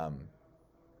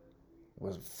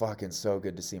 Was fucking so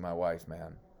good to see my wife,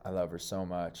 man. I love her so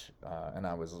much, and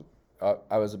I was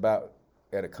about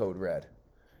at a code red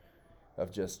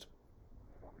of just,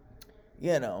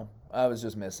 you know, I was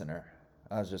just missing her.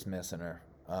 So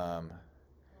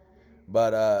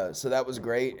that was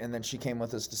great, and then she came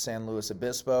with us to San Luis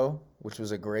Obispo, which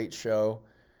was a great show.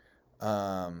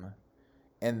 And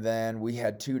then we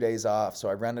had 2 days off, so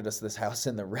I rented us this house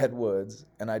in the Redwoods,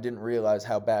 and I didn't realize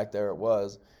how back there it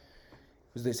was.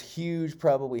 It was this huge,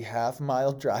 probably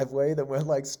half-mile driveway that went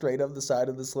like straight up the side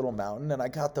of this little mountain, and I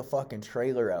got the fucking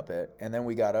trailer up it. And then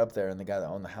we got up there, and the guy that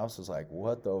owned the house was like,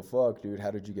 what the fuck, dude?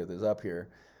 How did you get this up here?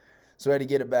 So I had to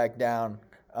get it back down.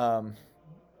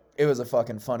 It was a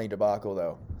fucking funny debacle,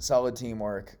 though. Solid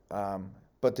teamwork.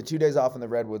 But the 2 days off in the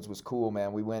Redwoods was cool,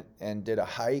 man. We went and did a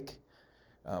hike.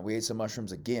 We ate some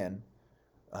mushrooms again.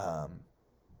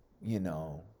 You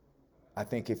know, I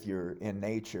think if you're in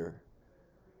nature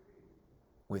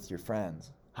with your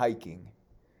friends, hiking,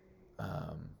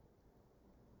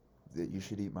 that you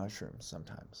should eat mushrooms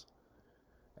sometimes.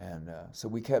 And so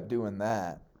we kept doing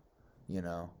that, you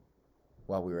know,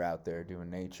 while we were out there doing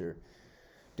nature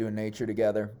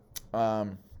together.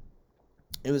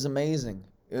 It was amazing.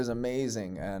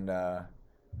 And,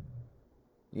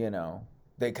 you know,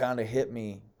 they kind of hit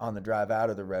me on the drive out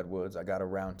of the Redwoods. I got a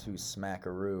round 2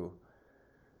 smackaroo,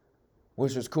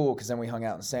 which was cool because then we hung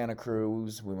out in Santa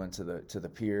Cruz. We went to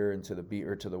the pier and to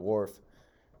the wharf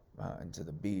and to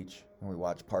the beach, and we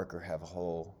watched Parker have a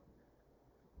whole,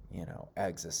 you know,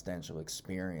 existential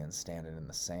experience standing in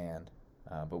the sand.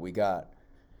 But we got,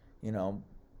 you know,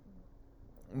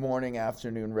 morning,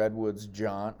 afternoon Redwoods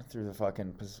jaunt through the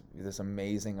fucking this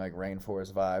amazing like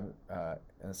rainforest vibe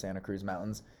in the Santa Cruz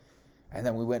Mountains, and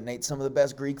then we went and ate some of the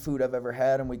best Greek food I've ever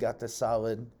had, and we got this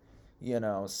solid, you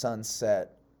know,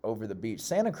 sunset over the beach.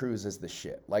 Santa Cruz is the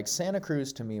shit. Like, Santa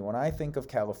Cruz, to me, when I think of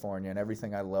California and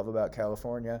everything I love about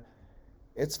California,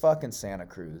 it's fucking Santa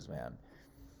Cruz, man.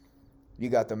 You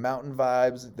got the mountain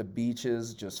vibes, the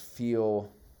beaches just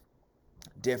feel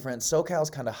different.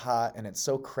 SoCal's kind of hot, and it's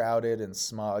so crowded and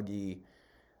smoggy.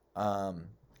 Um,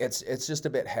 it's just a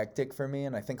bit hectic for me,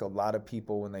 and I think a lot of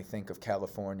people, when they think of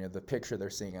California, the picture they're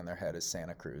seeing in their head is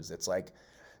Santa Cruz. It's like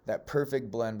that perfect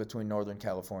blend between Northern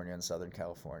California and Southern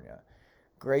California.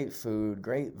 Great food,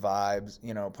 great vibes.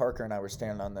 You know, Parker and I were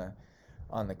standing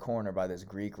on the corner by this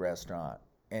Greek restaurant,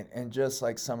 and just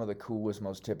like some of the coolest,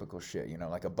 most typical shit. You know,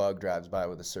 like a bug drives by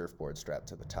with a surfboard strapped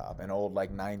to the top, an old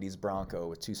like '90s Bronco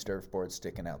with two surfboards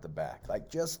sticking out the back. Like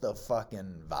just the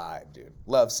fucking vibe, dude.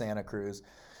 Love Santa Cruz.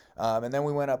 And then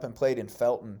we went up and played in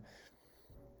Felton,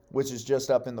 which is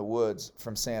just up in the woods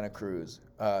from Santa Cruz.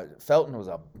 Felton was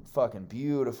a fucking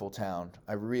beautiful town.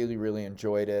 I really, really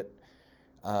enjoyed it.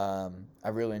 I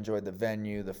really enjoyed the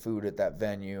venue, the food at that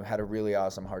venue. Had a really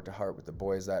awesome heart-to-heart with the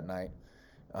boys that night.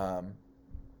 Um,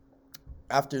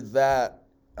 After that,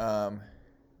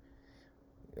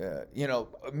 you know,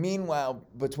 meanwhile,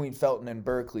 between Felton and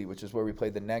Berkeley, which is where we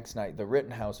played the next night, the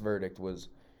Rittenhouse verdict was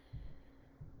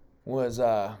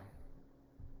uh,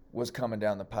 was coming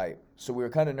down the pipe. So we were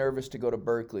kind of nervous to go to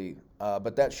Berkeley,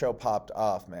 but that show popped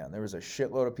off, man. There was a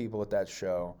shitload of people at that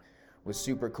show. It was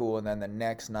super cool. And then the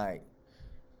next night,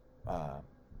 uh,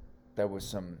 there was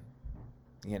some,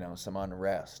 you know, some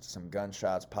unrest. Some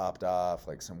gunshots popped off,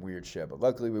 like some weird shit. But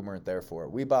luckily we weren't there for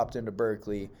it. We bopped into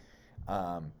Berkeley,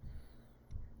 um,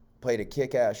 played a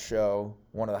kick-ass show,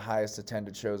 one of the highest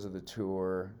attended shows of the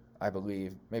tour, I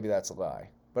believe. Maybe that's a lie.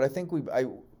 But I think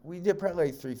we did probably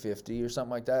like 350 or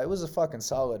something like that. It was a fucking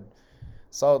solid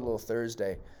little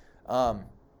Thursday. Um,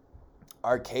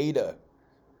 Arcata,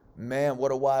 man,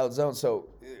 what a wild zone. So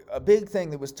a big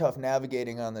thing that was tough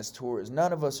navigating on this tour is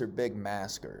none of us are big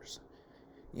maskers.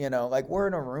 You know, like we're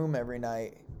in a room every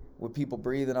night with people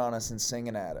breathing on us and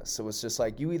singing at us. So it's just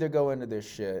like you either go into this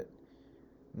shit,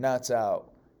 nuts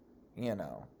out, you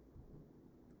know,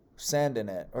 sending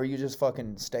it, or you just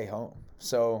fucking stay home.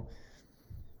 So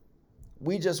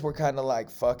we just were kind of like,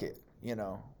 fuck it, you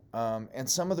know. And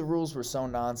some of the rules were so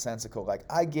nonsensical. Like,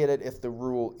 I get it if the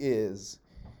rule is,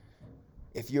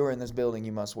 if you're in this building,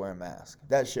 you must wear a mask.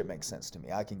 That shit makes sense to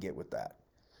me. I can get with that.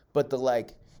 But the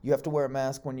like, you have to wear a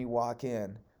mask when you walk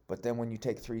in, but then when you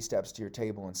take 3 steps to your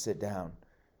table and sit down,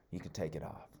 you can take it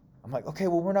off. I'm like, okay,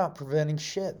 well, we're not preventing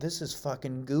shit. This is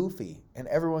fucking goofy. And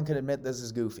everyone can admit this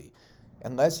is goofy.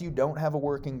 Unless you don't have a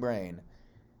working brain,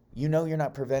 you know you're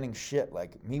not preventing shit.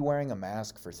 Like me wearing a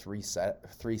mask for 3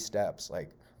 steps,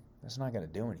 like that's not gonna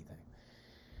do anything.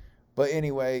 But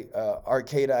anyway,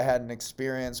 Arcata, I had an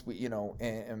experience. You know,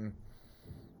 and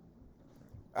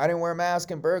I didn't wear a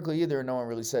mask in Berkeley either. No one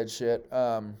really said shit.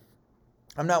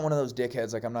 I'm not one of those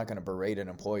dickheads. Like I'm not gonna berate an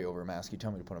employee over a mask. You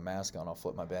tell me to put a mask on, I'll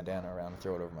flip my bandana around and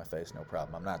throw it over my face. No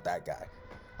problem. I'm not that guy.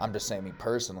 I'm just saying, me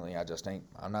personally, I just ain't.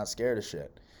 I'm not scared of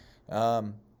shit.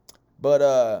 Um,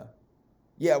 but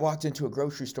yeah, I walked into a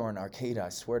grocery store in Arcata. I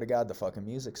swear to God, the fucking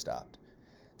music stopped.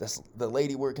 The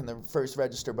lady working the first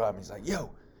register bought me. He's like,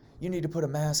 yo, you need to put a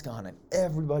mask on. And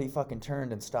everybody fucking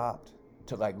turned and stopped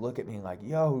to like look at me like,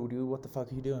 yo, dude, what the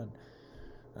fuck are you doing?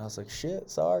 And I was like, shit,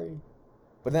 sorry.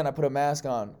 But then I put a mask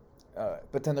on.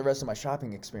 But then the rest of my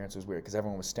shopping experience was weird because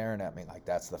everyone was staring at me like,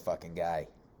 that's the fucking guy.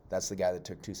 That's the guy that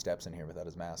took 2 steps in here without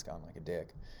his mask on like a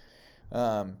dick.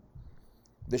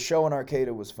 The show in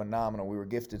Arcata was phenomenal. We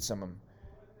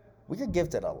got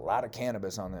gifted a lot of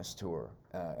cannabis on this tour.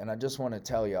 And I just want to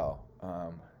tell y'all,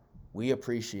 we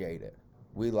appreciate it.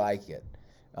 We like it.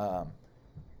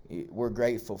 We're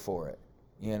grateful for it.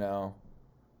 You know,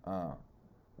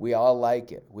 we all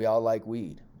like it. We all like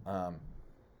weed.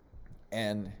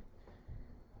 And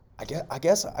I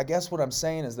guess what I'm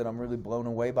saying is that I'm really blown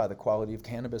away by the quality of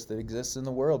cannabis that exists in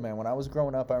the world, man. When I was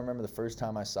growing up, I remember the first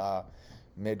time I saw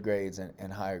mid grades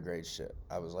and higher grade shit.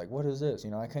 I was like, what is this?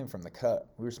 You know, I came from the cut.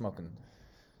 We were smoking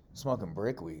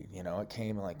brick weed. You know, it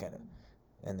came like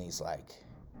in these like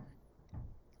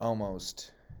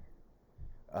almost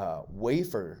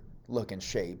wafer looking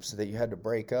shapes that you had to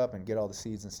break up and get all the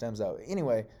seeds and stems out.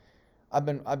 Anyway, I've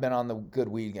been on the good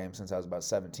weed game since I was about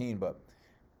 17, but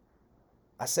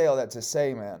I say all that to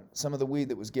say, man, some of the weed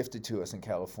that was gifted to us in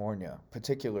California,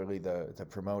 particularly the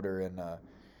promoter in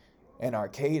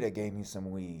Arcata gave me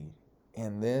some weed,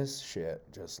 and this shit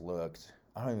just looked,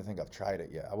 I don't even think I've tried it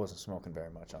yet. I wasn't smoking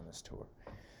very much on this tour.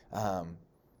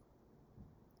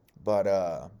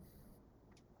 But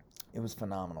it was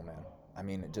phenomenal, man. I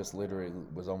mean, it just literally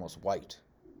was almost white.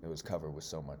 It was covered with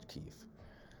so much keef.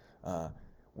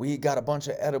 We got a bunch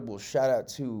of edibles. Shout out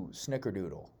to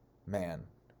Snickerdoodle, man.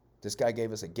 This guy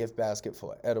gave us a gift basket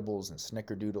full of edibles and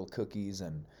Snickerdoodle cookies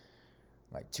and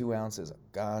like 2 ounces of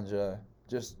ganja.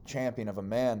 Just champion of a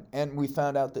man. And we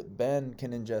found out that Ben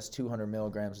can ingest 200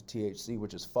 milligrams of THC,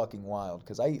 which is fucking wild.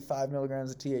 Because I eat 5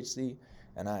 milligrams of THC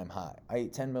and I am high. I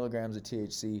ate 10 milligrams of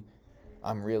THC.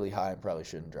 I'm really high and probably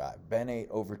shouldn't drive. Ben ate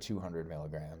over 200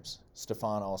 milligrams.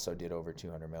 Stefan also did over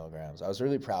 200 milligrams. I was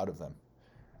really proud of them.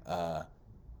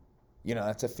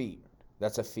 That's a feat.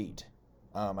 That's a feat.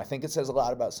 I think it says a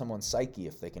lot about someone's psyche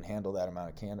if they can handle that amount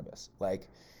of cannabis. Like,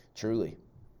 truly.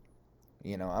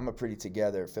 I'm a pretty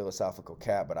together philosophical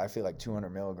cat, but I feel like 200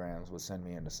 milligrams would send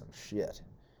me into some shit.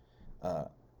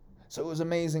 So it was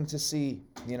amazing to see,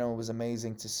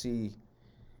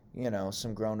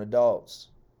 some grown adults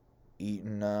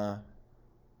eating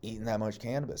that much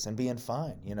cannabis and being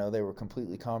fine. They were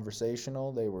completely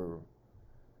conversational. They were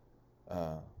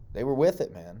with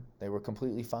it, man. They were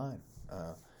completely fine.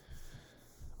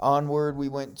 Onward, we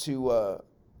went to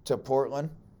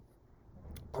Portland.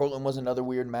 Portland was another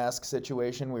weird mask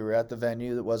situation. We were at the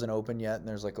venue that wasn't open yet, and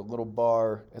there's like a little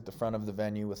bar at the front of the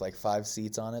venue with like 5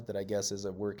 seats on it that I guess is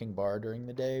a working bar during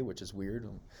the day, which is weird.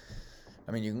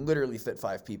 I mean, you can literally fit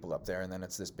 5 people up there, and then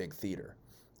it's this big theater.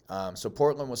 So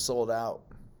Portland was sold out.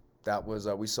 That was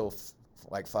we sold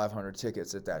like 500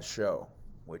 tickets at that show,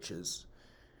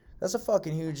 that's a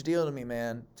fucking huge deal to me,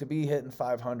 man. To be hitting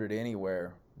 500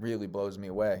 anywhere really blows me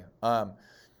away.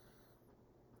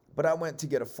 But I went to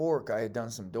get a fork. I had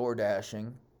done some door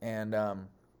dashing, and I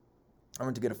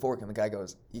went to get a fork, and the guy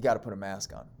goes, "You got to put a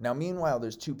mask on." Now, meanwhile,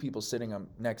 there's 2 people sitting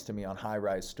next to me on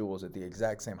high-rise stools at the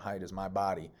exact same height as my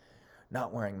body,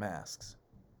 not wearing masks.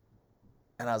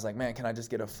 And I was like, "Man, can I just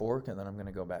get a fork, and then I'm going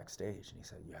to go backstage?" And he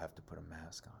said, "You have to put a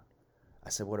mask on." I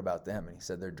said, "What about them?" And he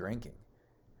said, "They're drinking."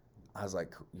 I was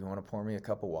like, "You want to pour me a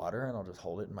cup of water, and I'll just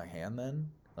hold it in my hand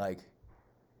then?"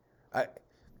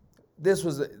 This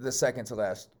was the second to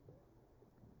last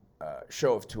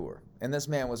show of tour, and this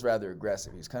man was rather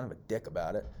aggressive. He's kind of a dick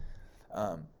about it.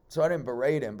 So I didn't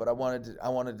berate him, but I wanted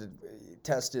to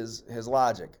test his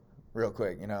logic real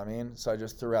quick. You know what I mean? So I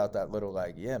just threw out that little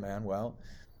yeah, man. Well,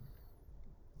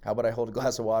 how about I hold a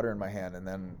glass of water in my hand, and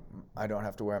then I don't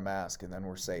have to wear a mask, and then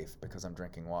we're safe because I'm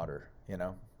drinking water.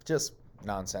 Just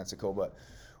nonsensical. But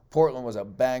Portland was a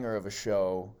banger of a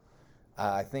show.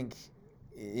 I think,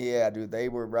 yeah, dude, they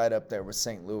were right up there with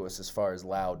St. Louis as far as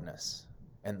loudness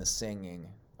and the singing.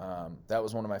 That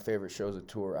was one of my favorite shows of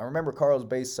tour. I remember Carl's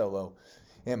bass solo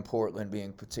in Portland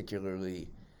being particularly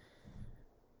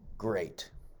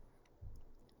great.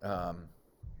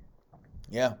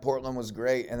 Portland was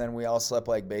great, and then we all slept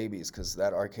like babies because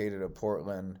that Arcata to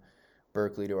Portland,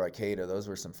 Berkeley to Arcata, those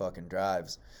were some fucking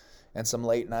drives and some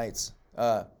late nights.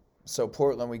 So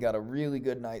Portland, we got a really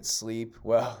good night's sleep.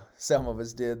 Well, some of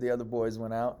us did. The other boys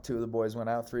went out. 2 of the boys went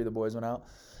out. 3 of the boys went out.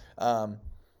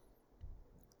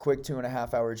 Quick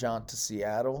 2.5-hour jaunt to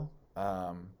Seattle.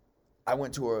 I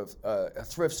went to a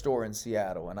thrift store in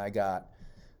Seattle, and I got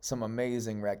some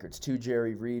amazing records. 2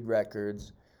 Jerry Reed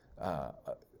records.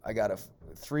 I got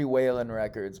 3 Waylon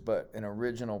records, but an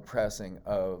original pressing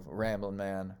of Ramblin'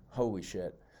 Man. Holy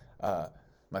shit.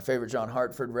 My favorite John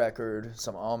Hartford record,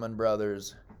 some Allman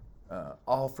Brothers,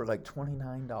 all for like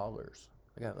 $29.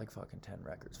 I got like fucking 10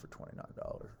 records for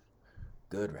 $29.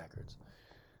 Good records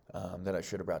that I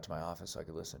should have brought to my office so I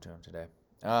could listen to them today.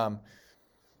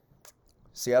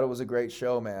 Seattle was a great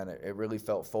show, man. It really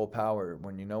felt full power.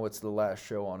 When you know it's the last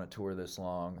show on a tour this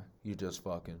long, you just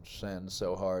fucking send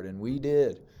so hard. And we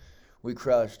did. We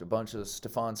crushed. A bunch of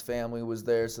Stefan's family was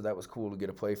there, so that was cool to get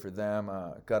to play for them.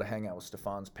 Got to hang out with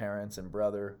Stefan's parents and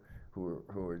brother, who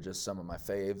were just some of my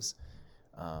faves.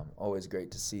 Always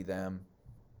great to see them.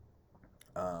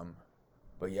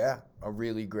 But yeah, a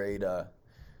really great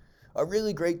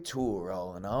tour,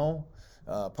 all in all.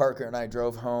 Parker and I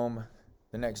drove home.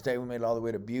 The next day we made it all the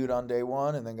way to Butte on day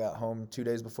 1, and then got home 2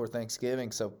 days before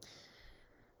Thanksgiving. So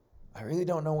I really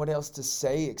don't know what else to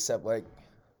say except like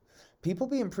people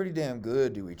being pretty damn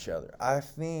good to each other. I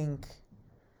think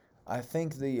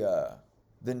the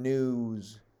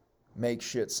news makes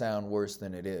shit sound worse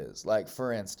than it is. Like,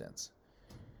 for instance,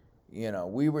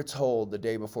 we were told the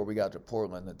day before we got to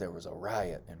Portland that there was a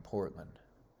riot in Portland.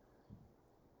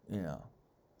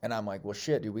 And I'm like, well,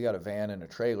 shit, dude, we got a van and a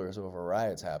trailer, so if a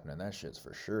riot's happening, that shit's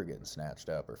for sure getting snatched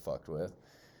up or fucked with.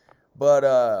 But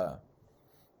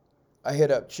I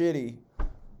hit up Chitty,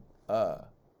 my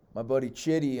buddy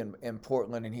Chitty in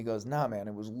Portland, and he goes, nah, man,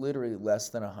 it was literally less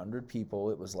than 100 people.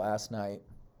 It was last night.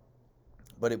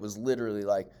 But it was literally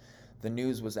like the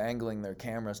news was angling their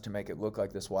cameras to make it look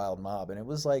like this wild mob. And it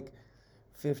was like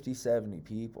 50, 70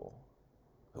 people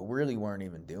who really weren't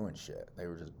even doing shit. They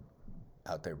were just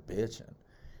out there bitching.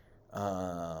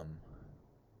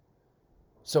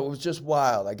 So it was just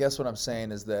wild. I guess what I'm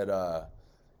saying is that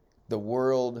the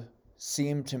world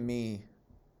seemed to me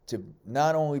to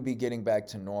not only be getting back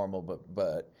to normal,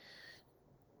 but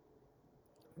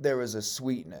there was a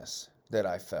sweetness that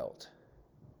I felt,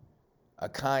 a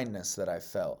kindness that I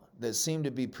felt that seemed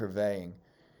to be purveying.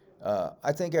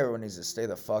 I think everyone needs to stay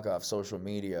the fuck off social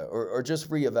media, or just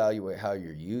reevaluate how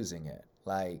you're using it.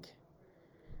 Like,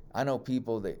 I know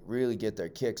people that really get their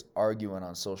kicks arguing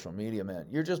on social media, man.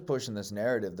 You're just pushing this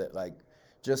narrative that, like,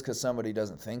 just because somebody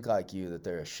doesn't think like you, that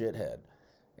they're a shithead.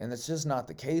 And it's just not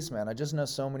the case, man. I just know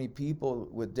so many people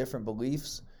with different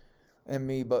beliefs in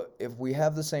me, but if we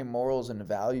have the same morals and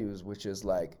values, which is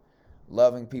like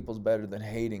loving people's better than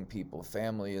hating people,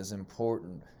 family is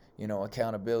important, you know,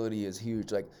 accountability is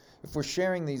huge. Like, if we're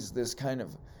sharing this kind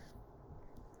of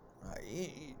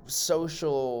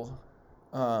social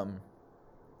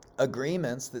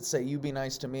agreements that say you be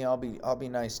nice to me, I'll be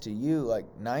nice to you, like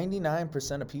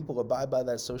 99% of people abide by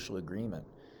that social agreement.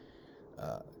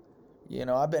 You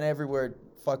know, I've been everywhere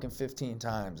fucking 15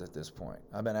 times at this point.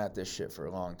 I've been at this shit for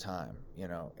a long time. You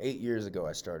know, 8 years ago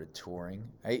I started touring.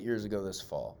 8 years ago this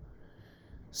fall.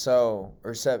 So,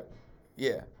 or 7,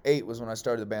 yeah, 8 was when I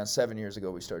started the band. 7 years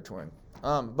ago we started touring.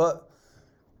 But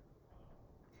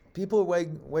people are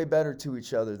way better to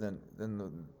each other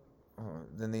than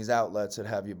these outlets that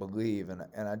have you believe.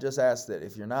 And I just ask that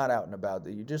if you're not out and about,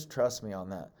 that you just trust me on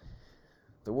that.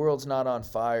 The world's not on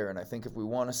fire, and I think if we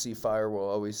want to see fire, we'll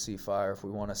always see fire. If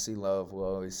we want to see love,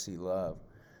 we'll always see love.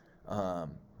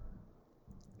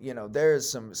 You know, there's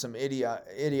some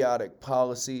idiotic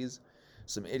policies,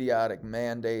 some idiotic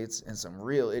mandates, and some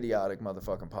real idiotic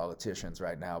motherfucking politicians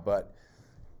right now. But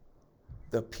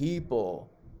the people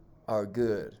are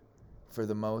good for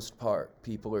the most part.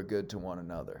 People are good to one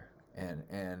another,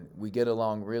 and we get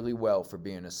along really well for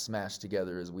being as smashed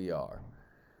together as we are.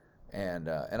 And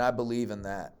I believe in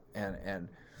that, and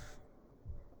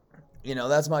you know,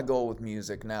 that's my goal with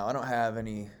music now. I don't have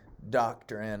any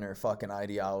doctrine or fucking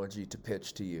ideology to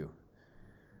pitch to you.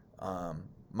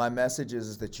 My message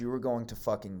is that you are going to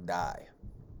fucking die,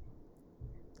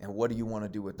 and what do you want to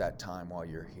do with that time while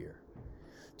you're here?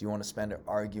 Do you want to spend it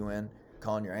arguing,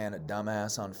 calling your aunt a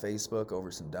dumbass on Facebook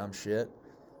over some dumb shit,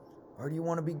 or do you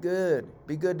want to be good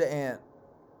to Aunt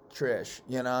Trish?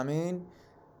 You know what I mean?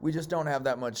 We just don't have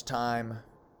that much time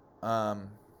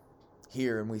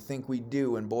here, and we think we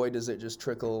do, and boy, does it just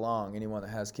trickle along. Anyone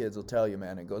that has kids will tell you,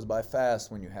 man, it goes by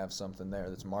fast when you have something there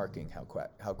that's marking how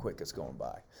quick it's going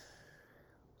by.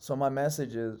 So my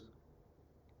message is,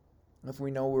 if we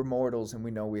know we're mortals and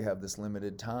we know we have this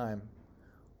limited time,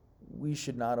 we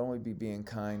should not only be being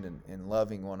kind and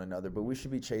loving one another, but we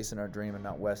should be chasing our dream and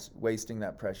not wasting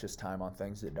that precious time on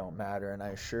things that don't matter. And I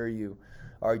assure you,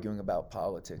 arguing about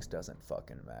politics doesn't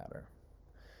fucking matter.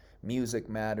 Music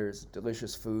matters,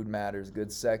 delicious food matters,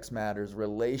 good sex matters,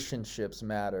 relationships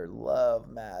matter, love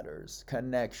matters,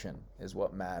 connection is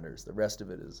what matters. The rest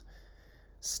of it is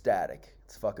static.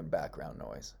 It's fucking background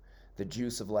noise. The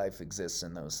juice of life exists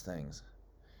in those things.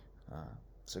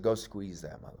 So go squeeze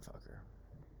that motherfucker.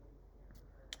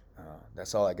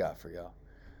 That's all I got for y'all.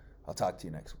 I'll talk to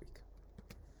you next week.